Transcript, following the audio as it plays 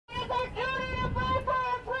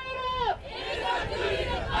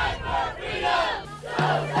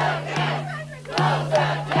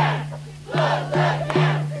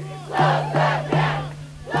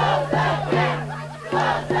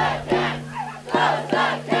And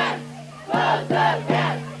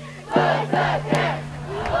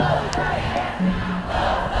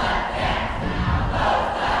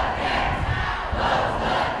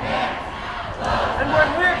we're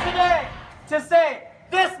here today to say,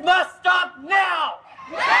 this must stop now!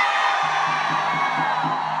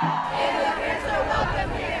 Immigrants are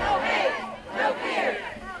welcome here, no hate, no fear.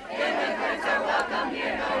 Immigrants are welcome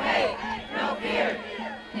here, no hate, no fear.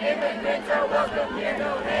 Immigrants are welcome here,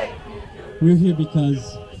 no hate. We're here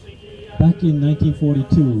because back in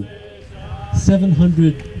 1942,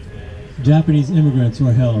 700 Japanese immigrants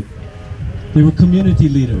were held. They were community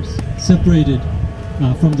leaders, separated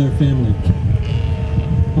from their family.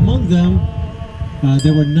 Among them,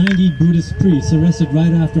 there were 90 Buddhist priests arrested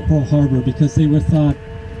right after Pearl Harbor because they were thought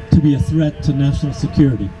to be a threat to national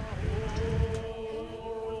security.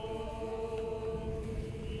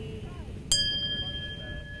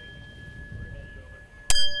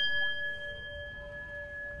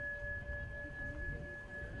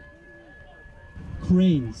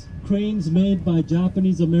 Cranes made by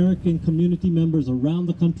Japanese American community members around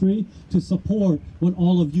the country to support what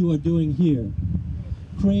all of you are doing here.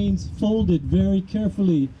 Cranes folded very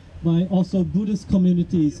carefully by also Buddhist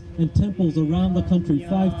communities and temples around the country,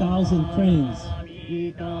 5,000 cranes.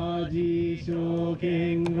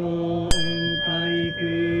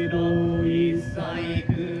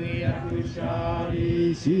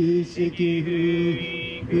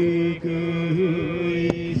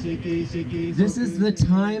 This is the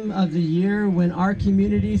time of the year when our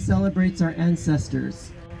community celebrates our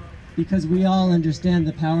ancestors, because we all understand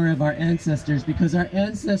the power of our ancestors, because our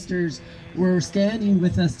ancestors were standing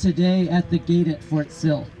with us today at the gate at Fort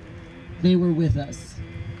Sill. They were with us.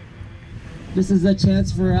 This is a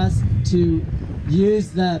chance for us to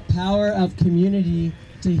use the power of community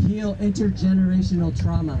to heal intergenerational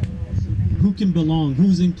trauma. Who can belong?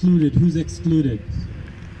 Who's included? Who's excluded?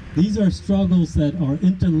 These are struggles that are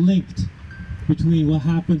interlinked between what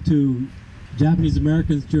happened to Japanese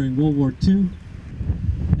Americans during World War II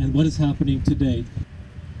and what is happening today.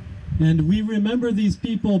 And we remember these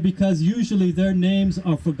people because usually their names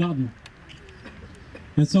are forgotten.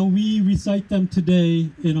 And so we recite them today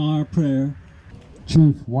in our prayer.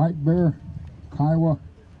 Chief White Bear, Kiowa,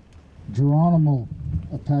 Geronimo,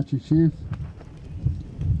 Apache Chief,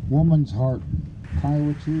 Woman's Heart,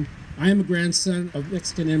 Kiowa Chief. I am a grandson of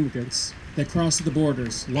Mexican immigrants that crossed the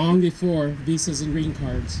borders long before visas and green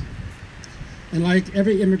cards. And like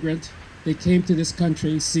every immigrant, they came to this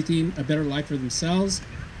country seeking a better life for themselves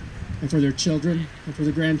and for their children and for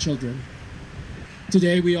their grandchildren.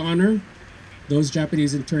 Today we honor those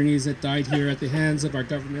Japanese internees that died here at the hands of our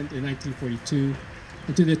government in 1942,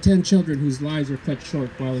 and to the 10 children whose lives were cut short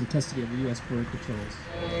while in custody of the U.S. Border Patrols.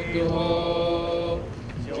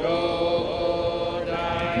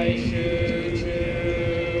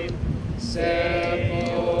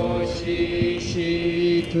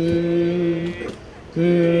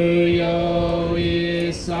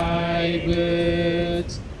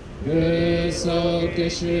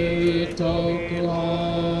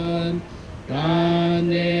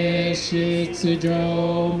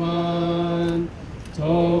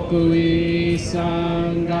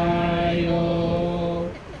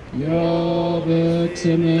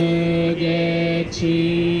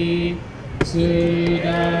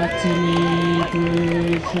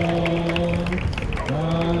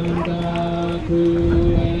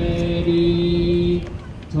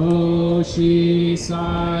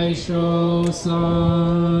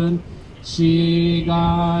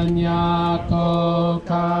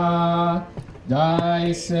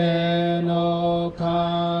 Daisen no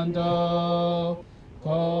kando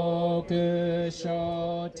kokusho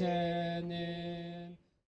tene